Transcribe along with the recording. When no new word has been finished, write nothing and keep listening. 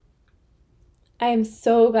I am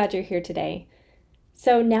so glad you're here today.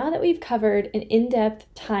 So now that we've covered an in-depth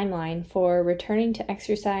timeline for returning to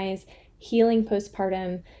exercise, healing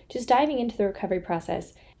postpartum, just diving into the recovery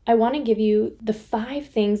process, I want to give you the 5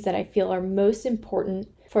 things that I feel are most important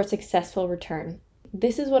for a successful return.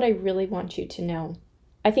 This is what I really want you to know.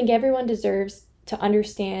 I think everyone deserves to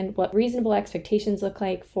understand what reasonable expectations look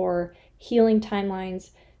like for healing timelines,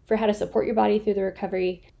 for how to support your body through the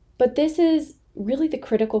recovery. But this is really the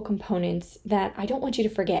critical components that I don't want you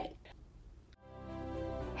to forget.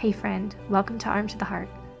 Hey friend, welcome to Arm to the Heart.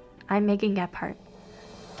 I'm Megan Gephardt.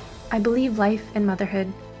 I believe life and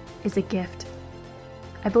motherhood is a gift.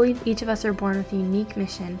 I believe each of us are born with a unique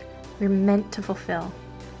mission we're meant to fulfill.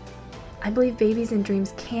 I believe babies and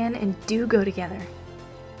dreams can and do go together.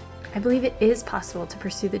 I believe it is possible to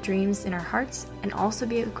pursue the dreams in our hearts and also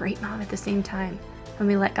be a great mom at the same time when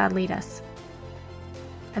we let God lead us.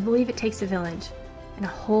 I believe it takes a village and a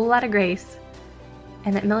whole lot of grace,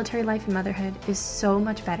 and that military life and motherhood is so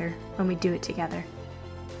much better when we do it together.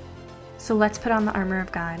 So let's put on the armor of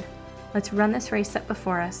God. Let's run this race set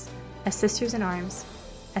before us as sisters in arms,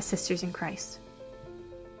 as sisters in Christ.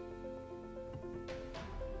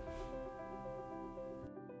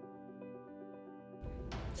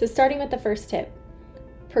 So starting with the first tip,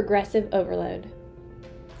 progressive overload.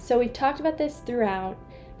 So we've talked about this throughout,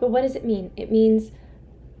 but what does it mean? It means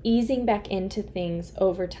easing back into things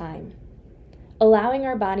over time, allowing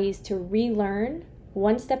our bodies to relearn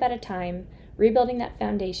one step at a time, rebuilding that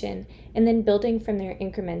foundation, and then building from there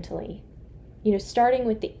incrementally. Starting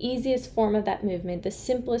with the easiest form of that movement, the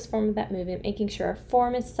simplest form of that movement, making sure our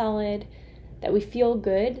form is solid, that we feel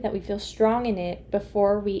good, that we feel strong in it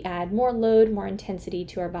before we add more load, more intensity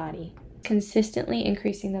to our body. Consistently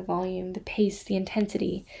increasing the volume, the pace, the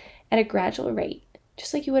intensity at a gradual rate,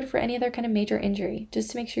 just like you would for any other kind of major injury, just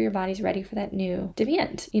to make sure your body's ready for that new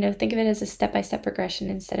demand. Think of it as a step-by-step progression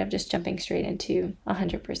instead of just jumping straight into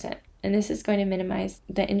 100%. And this is going to minimize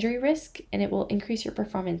the injury risk, and it will increase your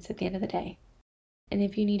performance at the end of the day. And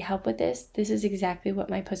if you need help with this is exactly what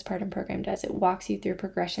my postpartum program does. It walks you through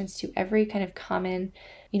progressions to every kind of common,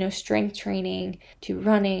 strength training, to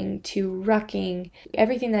running, to rucking,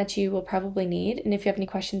 everything that you will probably need. And if you have any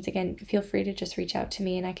questions, again, feel free to just reach out to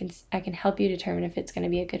me and I can help you determine if it's going to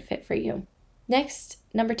be a good fit for you. Next,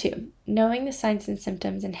 number 2, knowing the signs and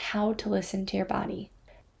symptoms and how to listen to your body.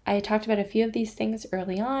 I talked about a few of these things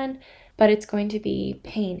early on, but it's going to be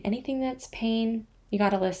pain. Anything that's pain, you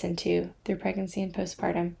got to listen to through pregnancy and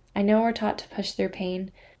postpartum. I know we're taught to push through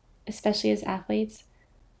pain, especially as athletes,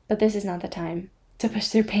 but this is not the time to push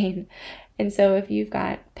through pain. And so if you've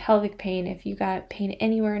got pelvic pain, if you've got pain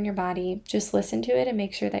anywhere in your body, just listen to it and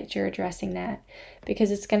make sure that you're addressing that, because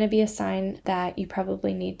it's going to be a sign that you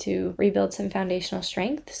probably need to rebuild some foundational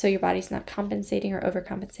strength so your body's not compensating or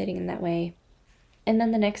overcompensating in that way. And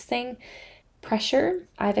then the next thing, pressure,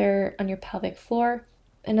 either on your pelvic floor.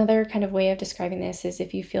 Another kind of way of describing this is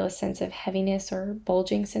if you feel a sense of heaviness or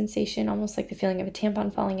bulging sensation, almost like the feeling of a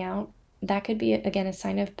tampon falling out, that could be, again, a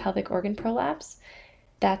sign of pelvic organ prolapse.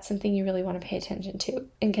 That's something you really want to pay attention to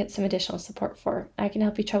and get some additional support for. I can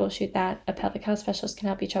help you troubleshoot that. A pelvic health specialist can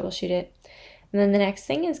help you troubleshoot it. And then the next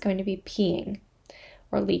thing is going to be peeing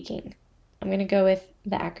or leaking. I'm going to go with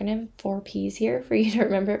the acronym 4 Ps here for you to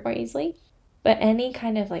remember it more easily. But any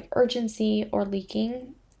kind of urgency or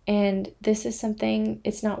leaking, and this is something,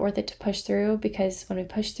 it's not worth it to push through, because when we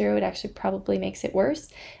push through, it actually probably makes it worse.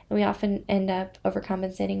 And we often end up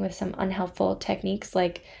overcompensating with some unhelpful techniques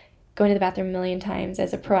like going to the bathroom a million times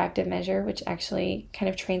as a proactive measure, which actually kind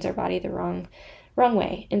of trains our body the wrong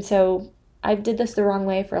way. And so I did this the wrong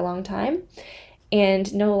way for a long time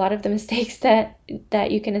and know a lot of the mistakes that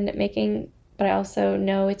you can end up making, but I also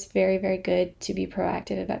know it's very, very good to be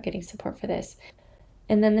proactive about getting support for this.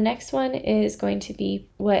 And then the next one is going to be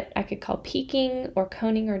what I could call peaking or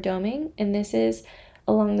coning or doming. And this is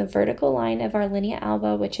along the vertical line of our linea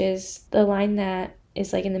alba, which is the line that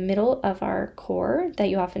is in the middle of our core that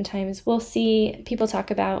you oftentimes will see people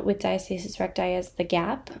talk about with diastasis recti as the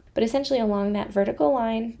gap. But essentially along that vertical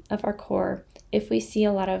line of our core, if we see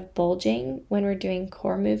a lot of bulging when we're doing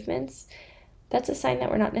core movements, that's a sign that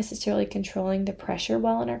we're not necessarily controlling the pressure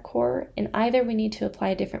well in our core, and either we need to apply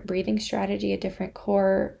a different breathing strategy, a different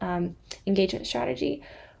core engagement strategy,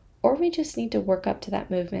 or we just need to work up to that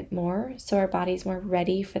movement more so our body's more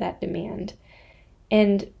ready for that demand.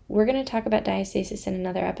 And we're going to talk about diastasis in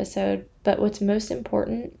another episode, but what's most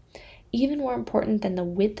important, even more important than the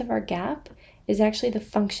width of our gap, is actually the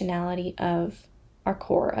functionality of our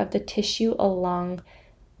core, of the tissue along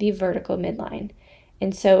the vertical midline.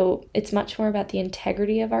 And so it's much more about the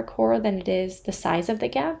integrity of our core than it is the size of the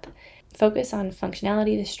gap. Focus on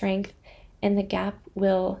functionality, the strength, and the gap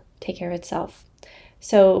will take care of itself.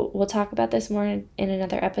 So we'll talk about this more in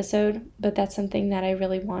another episode, but that's something that I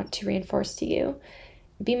really want to reinforce to you.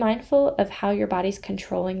 Be mindful of how your body's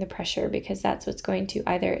controlling the pressure, because that's what's going to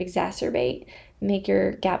either exacerbate, make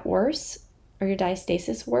your gap worse, or your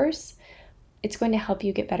diastasis worse. It's going to help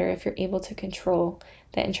you get better if you're able to control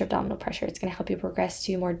that intra-abdominal pressure. It's going to help you progress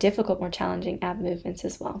to more difficult, more challenging ab movements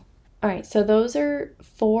as well. All right, so those are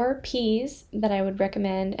 4 P's that I would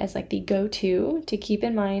recommend as like the go-to to keep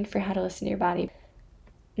in mind for how to listen to your body.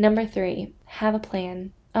 Number 3, have a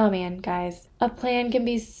plan. Oh man, guys, a plan can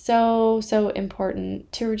be so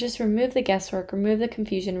important to just remove the guesswork, remove the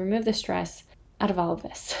confusion, remove the stress out of all of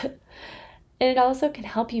this. And it also can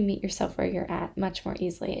help you meet yourself where you're at much more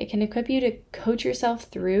easily. It can equip you to coach yourself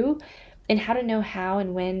through and how to know how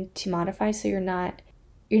and when to modify, so you're not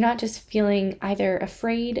just feeling either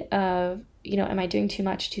afraid of, am I doing too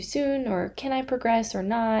much too soon, or can I progress or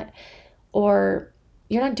not? Or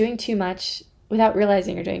you're not doing too much without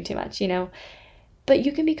realizing you're doing too much, But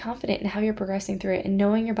you can be confident in how you're progressing through it and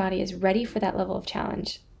knowing your body is ready for that level of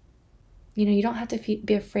challenge. You don't have to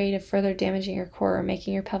be afraid of further damaging your core or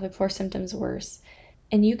making your pelvic floor symptoms worse.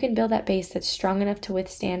 And you can build that base that's strong enough to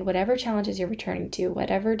withstand whatever challenges you're returning to,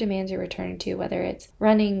 whatever demands you're returning to, whether it's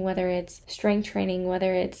running, whether it's strength training,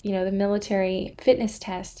 whether it's, the military fitness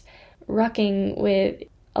test, rucking with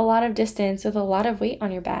a lot of distance with a lot of weight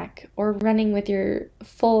on your back, or running with your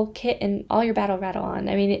full kit and all your battle rattle on.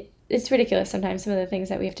 I mean, it's ridiculous sometimes, some of the things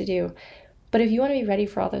that we have to do. But if you want to be ready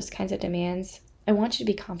for all those kinds of demands, I want you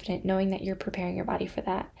to be confident knowing that you're preparing your body for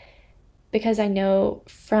that. Because I know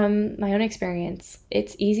from my own experience,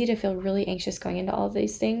 it's easy to feel really anxious going into all of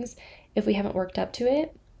these things if we haven't worked up to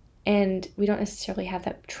it and we don't necessarily have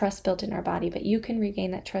that trust built in our body. But you can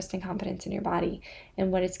regain that trust and confidence in your body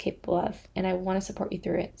and what it's capable of. And I want to support you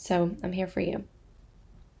through it. So I'm here for you.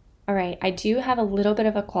 All right, I do have a little bit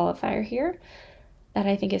of a qualifier here that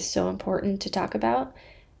I think is so important to talk about.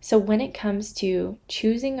 So when it comes to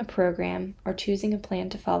choosing a program or choosing a plan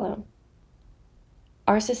to follow,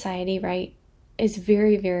 our society, right, is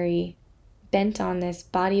very, very bent on this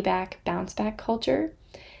body back, bounce back culture.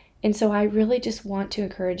 And so I really just want to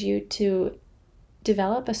encourage you to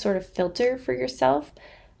develop a sort of filter for yourself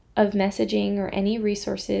of messaging or any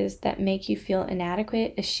resources that make you feel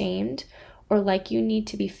inadequate, ashamed, or like you need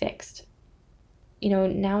to be fixed.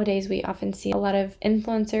 Nowadays we often see a lot of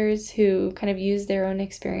influencers who kind of use their own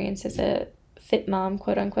experience as a fit mom,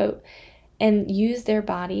 quote unquote, and use their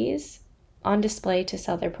bodies on display to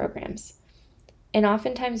sell their programs. And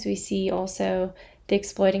oftentimes we see also the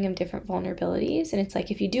exploiting of different vulnerabilities. And it's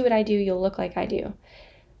like, if you do what I do, you'll look like I do.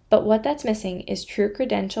 But what that's missing is true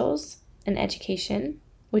credentials and education,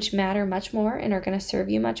 which matter much more and are going to serve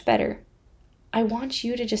you much better. I want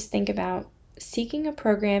you to just think about seeking a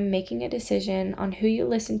program, making a decision on who you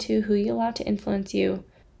listen to, who you allow to influence you,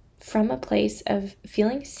 from a place of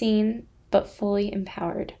feeling seen but fully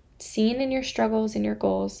empowered. Seen in your struggles and your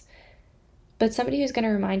goals, but somebody who's going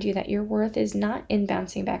to remind you that your worth is not in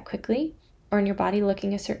bouncing back quickly or in your body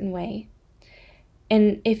looking a certain way.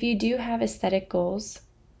 And if you do have aesthetic goals,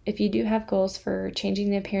 if you do have goals for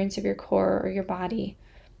changing the appearance of your core or your body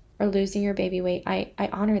or losing your baby weight, I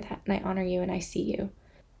honor that, and I honor you, and I see you.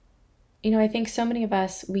 I think so many of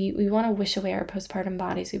us, we want to wish away our postpartum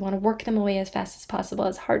bodies. We want to work them away as fast as possible,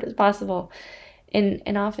 as hard as possible.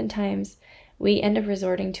 And oftentimes we end up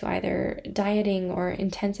resorting to either dieting or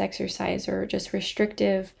intense exercise or just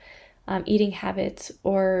restrictive eating habits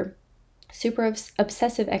or super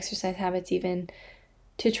obsessive exercise habits even,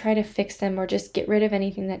 to try to fix them or just get rid of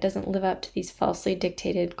anything that doesn't live up to these falsely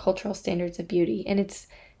dictated cultural standards of beauty. And it's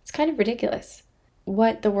kind of ridiculous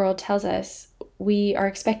what the world tells us we are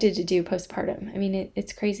expected to do postpartum. I mean,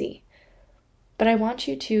 it's crazy. But I want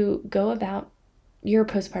you to go about your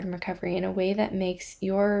postpartum recovery in a way that makes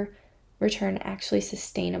your return actually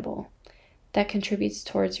sustainable, that contributes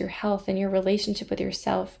towards your health and your relationship with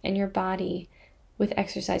yourself and your body, with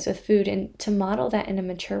exercise, with food, and to model that in a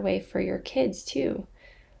mature way for your kids too.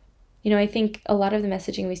 I think a lot of the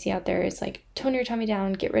messaging we see out there is like, tone your tummy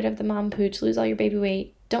down, get rid of the mom pooch, lose all your baby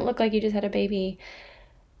weight, don't look like you just had a baby,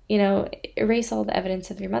 erase all the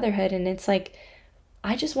evidence of your motherhood. And it's like,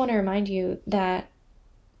 I just want to remind you that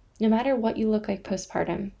no matter what you look like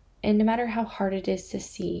postpartum, and no matter how hard it is to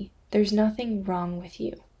see, there's nothing wrong with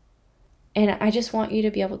you. And I just want you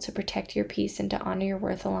to be able to protect your peace and to honor your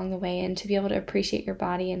worth along the way, and to be able to appreciate your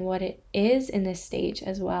body and what it is in this stage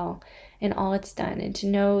as well, and all it's done. And to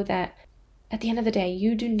know that at the end of the day,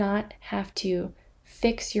 you do not have to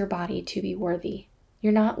fix your body to be worthy.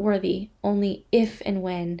 You're not worthy only if and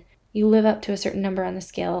when you live up to a certain number on the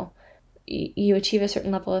scale, you achieve a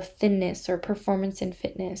certain level of thinness or performance in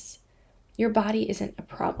fitness, your body isn't a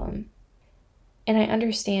problem. And I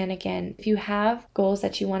understand, again, if you have goals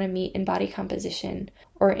that you want to meet in body composition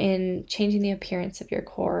or in changing the appearance of your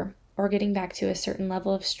core or getting back to a certain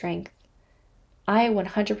level of strength, I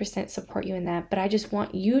 100% support you in that. But I just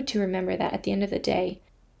want you to remember that at the end of the day,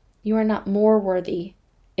 you are not more worthy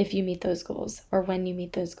if you meet those goals or when you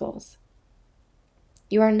meet those goals.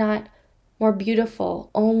 You are not more beautiful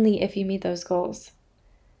only if you meet those goals.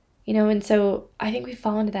 And so I think we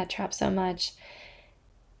fall into that trap so much.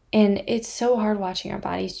 And it's so hard watching our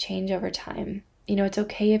bodies change over time. It's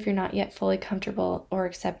okay if you're not yet fully comfortable or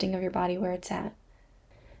accepting of your body where it's at.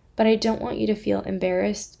 But I don't want you to feel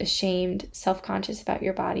embarrassed, ashamed, self-conscious about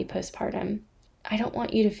your body postpartum. I don't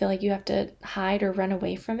want you to feel like you have to hide or run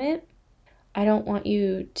away from it. I don't want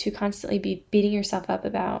you to constantly be beating yourself up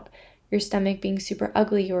about your stomach being super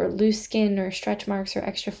ugly or loose skin or stretch marks or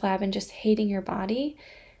extra flab and just hating your body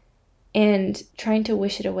and trying to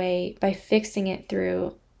wish it away by fixing it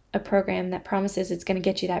through a program that promises it's going to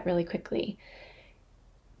get you that really quickly.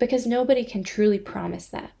 Because nobody can truly promise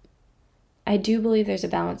that. I do believe there's a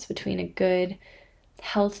balance between a good,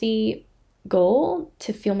 healthy goal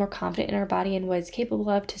to feel more confident in our body and what it's capable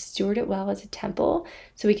of, to steward it well as a temple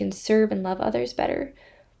so we can serve and love others better,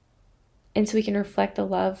 and so we can reflect the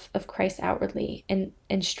love of Christ outwardly and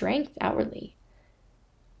strength outwardly.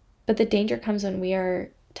 But the danger comes when we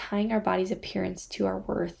are tying our body's appearance to our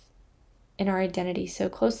worth and our identity so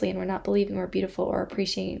closely, and we're not believing we're beautiful or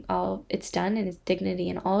appreciating all it's done and its dignity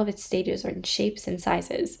and all of its stages and shapes and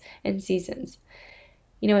sizes and seasons.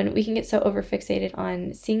 And we can get so overfixated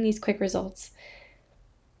on seeing these quick results,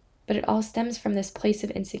 but it all stems from this place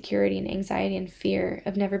of insecurity and anxiety and fear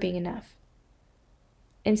of never being enough.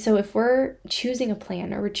 And so if we're choosing a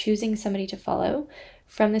plan or we're choosing somebody to follow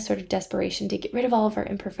from this sort of desperation to get rid of all of our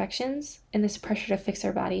imperfections and this pressure to fix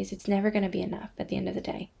our bodies, it's never going to be enough at the end of the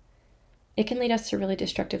day. It can lead us to really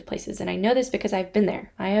destructive places. And I know this because I've been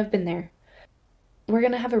there. I have been there. We're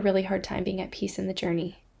going to have a really hard time being at peace in the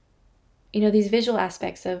journey. These visual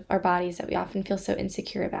aspects of our bodies that we often feel so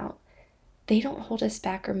insecure about, they don't hold us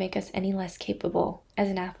back or make us any less capable as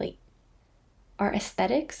an athlete. Our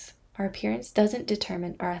aesthetics, our appearance doesn't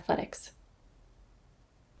determine our athletics.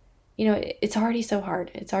 It's already so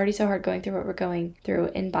hard. It's already so hard going through what we're going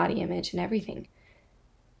through in body image and everything.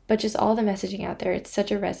 But just all the messaging out there, it's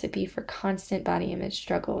such a recipe for constant body image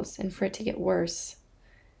struggles and for it to get worse.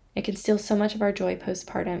 It can steal so much of our joy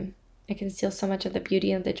postpartum. It can steal so much of the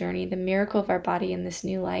beauty of the journey, the miracle of our body in this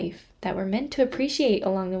new life that we're meant to appreciate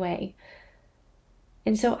along the way.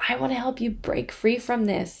 And so I want to help you break free from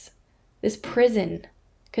this prison,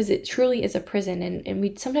 because it truly is a prison, and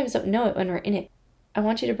we sometimes don't know it when we're in it. I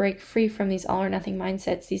want you to break free from these all or nothing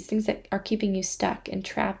mindsets, these things that are keeping you stuck and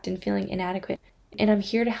trapped and feeling inadequate. And I'm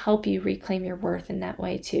here to help you reclaim your worth in that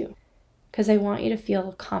way too. Because I want you to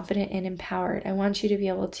feel confident and empowered. I want you to be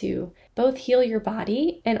able to both heal your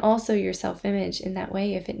body and also your self-image in that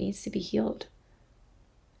way if it needs to be healed.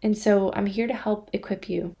 And so I'm here to help equip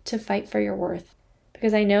you to fight for your worth.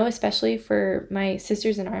 Because I know, especially for my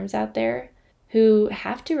sisters in arms out there who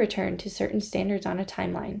have to return to certain standards on a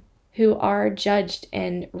timeline, who are judged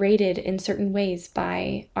and rated in certain ways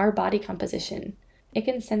by our body composition, it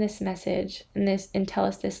can send this message and tell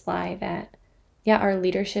us this lie that our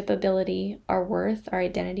leadership ability, our worth, our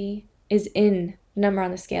identity is in the number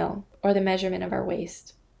on the scale or the measurement of our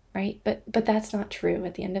waist, right? But that's not true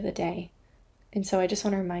at the end of the day. And so I just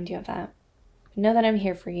want to remind you of that. Know that I'm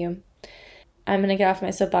here for you. I'm going to get off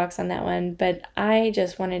my soapbox on that one, but I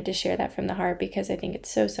just wanted to share that from the heart because I think it's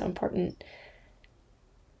so, so important.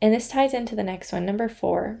 And this ties into the next one, number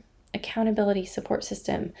 4, accountability support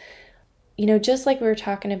system. Just like we were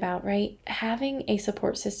talking about, right? Having a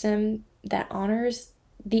support system that honors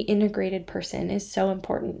the integrated person is so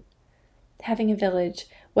important. Having a village,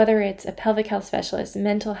 whether it's a pelvic health specialist,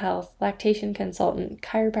 mental health, lactation consultant,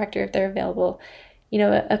 chiropractor if they're available,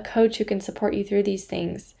 a coach who can support you through these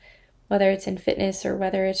things, whether it's in fitness or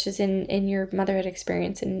whether it's just in your motherhood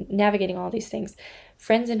experience and navigating all these things,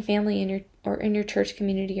 friends and family in your church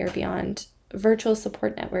community or beyond, virtual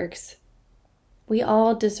support networks. We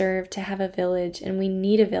all deserve to have a village, and we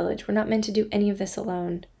need a village. We're not meant to do any of this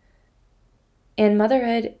alone. And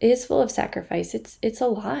motherhood is full of sacrifice. It's a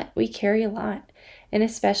lot. We carry a lot. And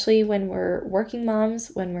especially when we're working moms,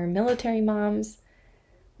 when we're military moms,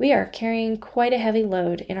 we are carrying quite a heavy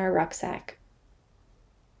load in our rucksack.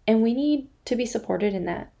 And we need to be supported in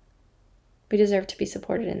that. We deserve to be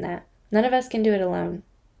supported in that. None of us can do it alone.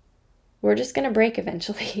 We're just going to break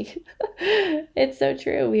eventually. It's so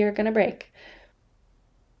true. We are going to break.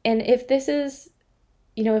 And if this is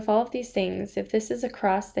if all of these things, if this is a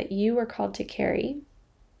cross that you are called to carry,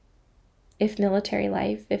 if military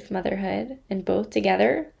life, if motherhood, and both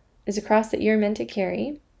together is a cross that you're meant to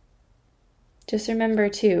carry, just remember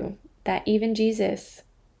too that even Jesus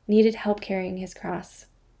needed help carrying his cross.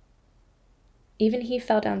 Even he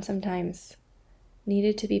fell down sometimes,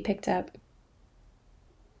 needed to be picked up.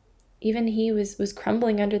 Even he was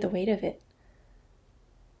crumbling under the weight of it.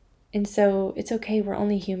 And so it's okay, we're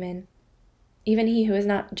only human. Even he who is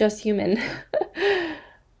not just human,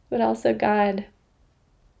 but also God,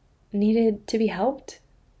 needed to be helped,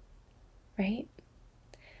 right?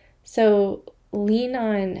 So lean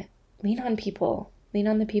on people. Lean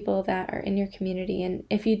on the people that are in your community. And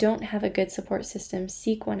if you don't have a good support system,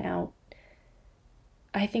 seek one out.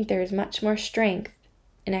 I think there is much more strength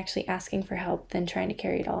in actually asking for help than trying to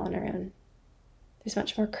carry it all on our own. There's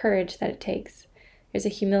much more courage that it takes. There's a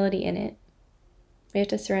humility in it. We have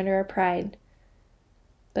to surrender our pride.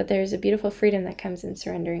 But there's a beautiful freedom that comes in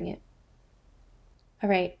surrendering it. All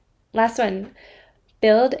right, last one.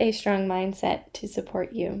 Build a strong mindset to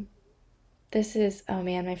support you. This is, oh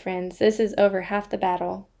man, my friends, this is over half the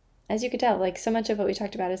battle. As you could tell, like so much of what we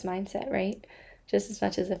talked about is mindset, right? Just as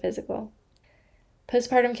much as the physical.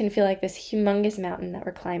 Postpartum can feel like this humongous mountain that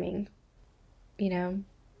we're climbing,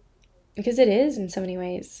 because it is in so many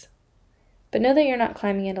ways. But know that you're not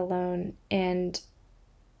climbing it alone, and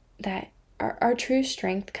that our true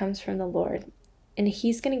strength comes from the Lord, and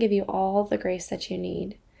he's going to give you all the grace that you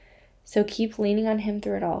need. So keep leaning on him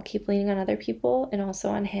through it all. Keep leaning on other people and also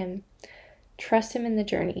on him. Trust him in the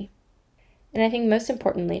journey. And I think most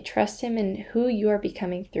importantly, trust him in who you are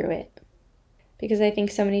becoming through it. Because I think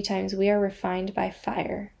so many times we are refined by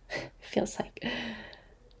fire. It feels like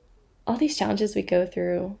all these challenges we go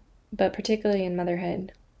through, but particularly in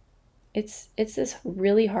motherhood, it's this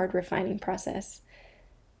really hard refining process.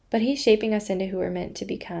 But he's shaping us into who we're meant to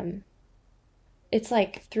become. It's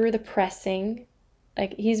like through the pressing,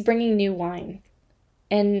 like he's bringing new wine.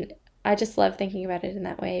 And I just love thinking about it in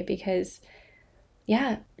that way because,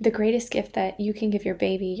 yeah, the greatest gift that you can give your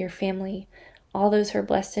baby, your family, all those who are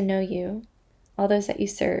blessed to know you, all those that you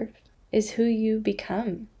serve, is who you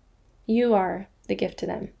become. You are the gift to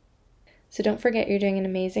them. So don't forget you're doing an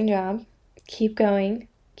amazing job. Keep going,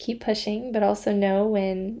 keep pushing, but also know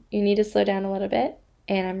when you need to slow down a little bit.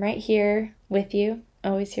 And I'm right here with you,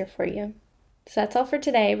 always here for you. So that's all for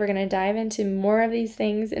today. We're going to dive into more of these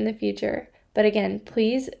things in the future. But again,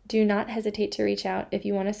 please do not hesitate to reach out if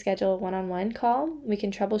you want to schedule a one-on-one call. We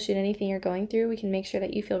can troubleshoot anything you're going through. We can make sure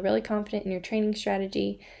that you feel really confident in your training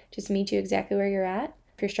strategy, just meet you exactly where you're at.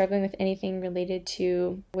 If you're struggling with anything related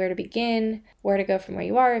to where to begin, where to go from where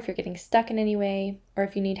you are, if you're getting stuck in any way, or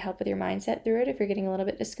if you need help with your mindset through it, if you're getting a little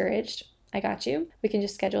bit discouraged, I got you. We can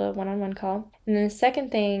just schedule a one-on-one call. And then the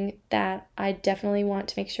second thing that I definitely want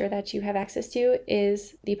to make sure that you have access to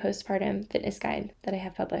is the postpartum fitness guide that I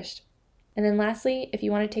have published. And then lastly, if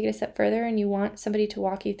you want to take it a step further and you want somebody to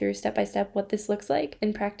walk you through step by step what this looks like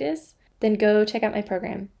in practice, then go check out my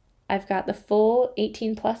program. I've got the full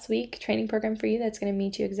 18+ week training program for you that's going to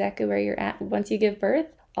meet you exactly where you're at once you give birth,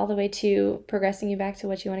 all the way to progressing you back to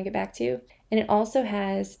what you want to get back to. And it also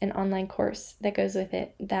has an online course that goes with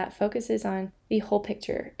it that focuses on the whole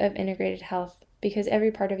picture of integrated health, because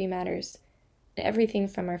every part of you matters. Everything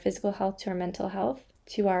from our physical health to our mental health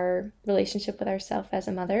to our relationship with ourselves as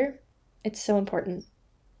a mother. It's so important.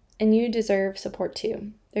 And you deserve support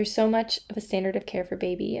too. There's so much of a standard of care for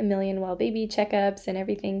baby, a million well baby checkups and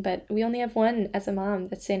everything, but we only have one as a mom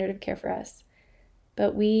that's standard of care for us.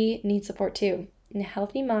 But we need support too. And a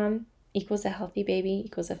healthy mom equals a healthy baby,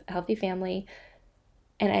 equals a healthy family.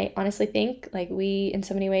 And I honestly think like we, in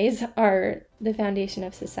so many ways, are the foundation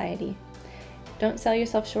of society. Don't sell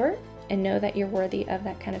yourself short and know that you're worthy of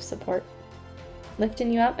that kind of support.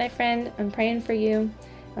 Lifting you up, my friend. I'm praying for you.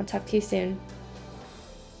 I'll talk to you soon.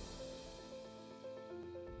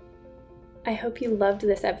 I hope you loved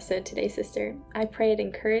this episode today, sister. I pray it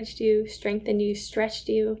encouraged you, strengthened you, stretched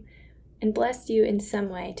you, and blessed you in some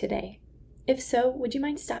way today. If so, would you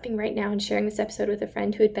mind stopping right now and sharing this episode with a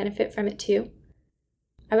friend who would benefit from it too?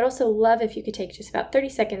 I would also love if you could take just about 30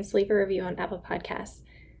 seconds to leave a review on Apple Podcasts.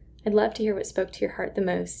 I'd love to hear what spoke to your heart the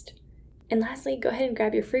most. And lastly, go ahead and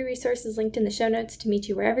grab your free resources linked in the show notes to meet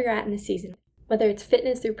you wherever you're at in the season. Whether it's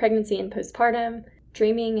fitness through pregnancy and postpartum,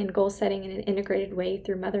 dreaming and goal setting in an integrated way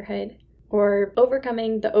through motherhood, or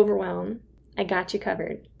overcoming the overwhelm, I got you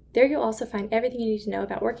covered. There you'll also find everything you need to know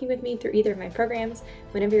about working with me through either of my programs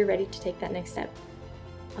whenever you're ready to take that next step.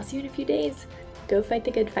 I'll see you in a few days. Go fight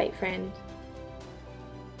the good fight, friend.